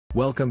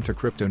Welcome to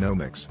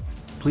Cryptoknowmics.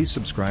 Please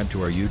subscribe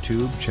to our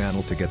YouTube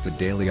channel to get the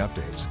daily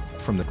updates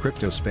from the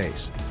crypto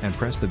space, and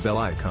press the bell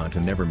icon to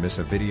never miss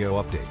a video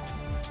update.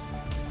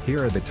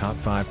 Here are the top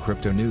 5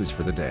 crypto news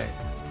for the day.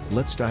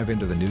 Let's dive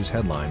into the news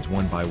headlines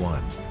one by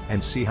one,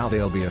 and see how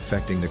they'll be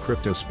affecting the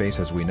crypto space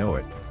as we know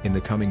it, in the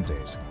coming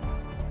days.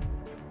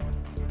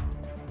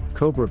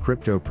 Cobra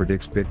Crypto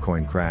predicts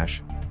Bitcoin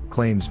crash,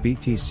 claims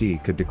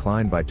BTC could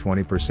decline by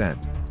 20%.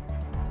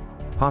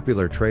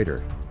 Popular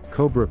trader,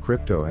 Cobra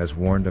Crypto has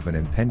warned of an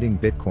impending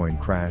Bitcoin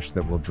crash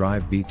that will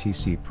drive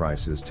BTC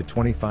prices to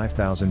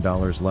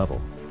 $25,000 level.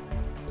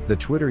 The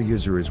Twitter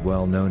user is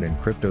well known in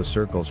crypto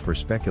circles for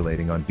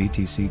speculating on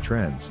BTC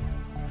trends.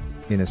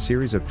 In a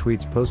series of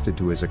tweets posted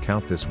to his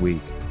account this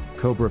week,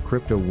 Cobra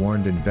Crypto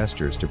warned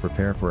investors to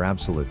prepare for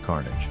absolute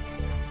carnage.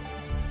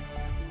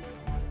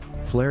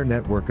 Flare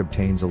Network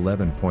obtains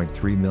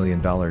 $11.3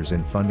 million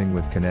in funding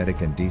with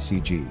Kenetic and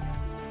DCG.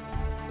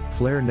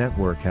 Flare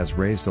Network has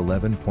raised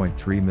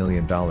 $11.3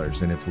 million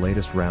in its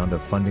latest round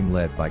of funding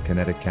led by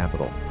Kenetic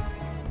Capital.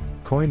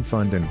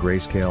 Coinfund and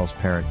Grayscale's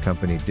parent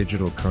company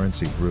Digital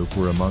Currency Group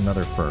were among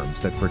other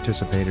firms that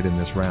participated in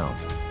this round.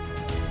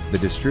 The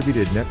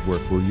distributed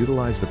network will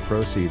utilize the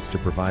proceeds to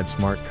provide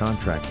smart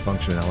contract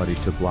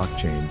functionality to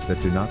blockchains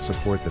that do not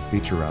support the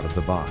feature out of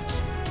the box.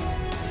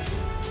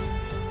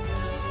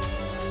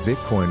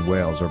 Bitcoin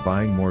whales are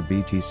buying more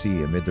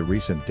BTC amid the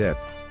recent dip,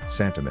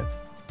 Santiment.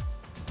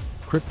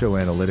 Crypto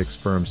analytics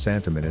firm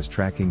Santiment is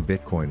tracking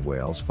Bitcoin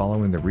whales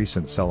following the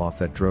recent sell-off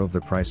that drove the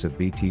price of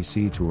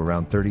BTC to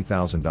around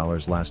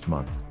 $30,000 last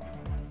month.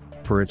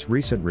 Per its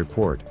recent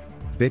report,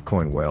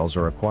 Bitcoin whales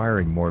are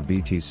acquiring more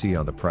BTC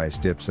on the price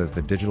dips as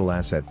the digital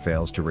asset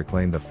fails to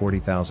reclaim the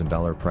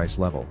 $40,000 price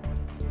level.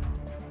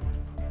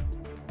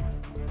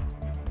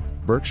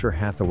 Berkshire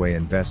Hathaway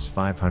invests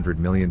 $500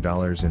 million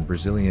in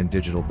Brazilian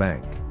digital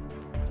bank.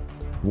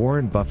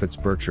 Warren Buffett's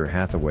Berkshire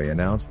Hathaway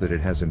announced that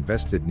it has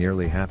invested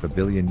nearly $500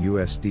 million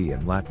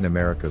in Latin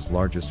America's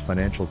largest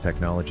financial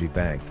technology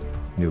bank,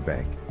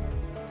 Nubank.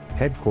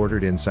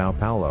 Headquartered in Sao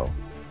Paulo,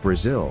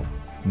 Brazil,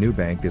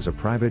 Nubank is a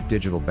private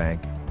digital bank,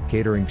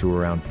 catering to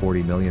around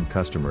 40 million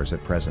customers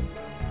at present.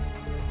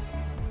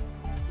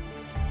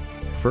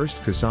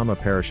 First Kusama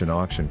Parishon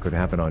auction could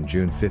happen on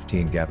June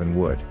 15. Gavin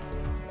Wood,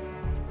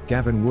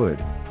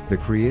 the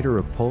creator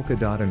of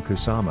Polkadot and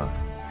Kusama,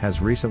 has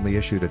recently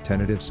issued a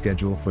tentative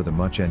schedule for the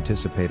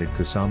much-anticipated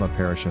Kusama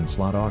Parishon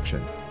slot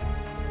auction.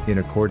 In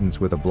accordance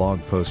with a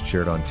blog post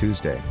shared on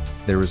Tuesday,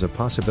 there is a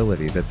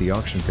possibility that the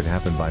auction could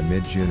happen by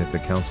mid-June if the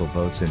council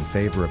votes in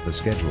favor of the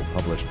schedule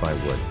published by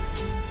Wood.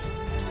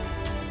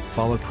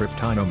 Follow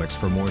Cryptoknowmics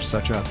for more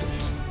such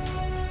updates.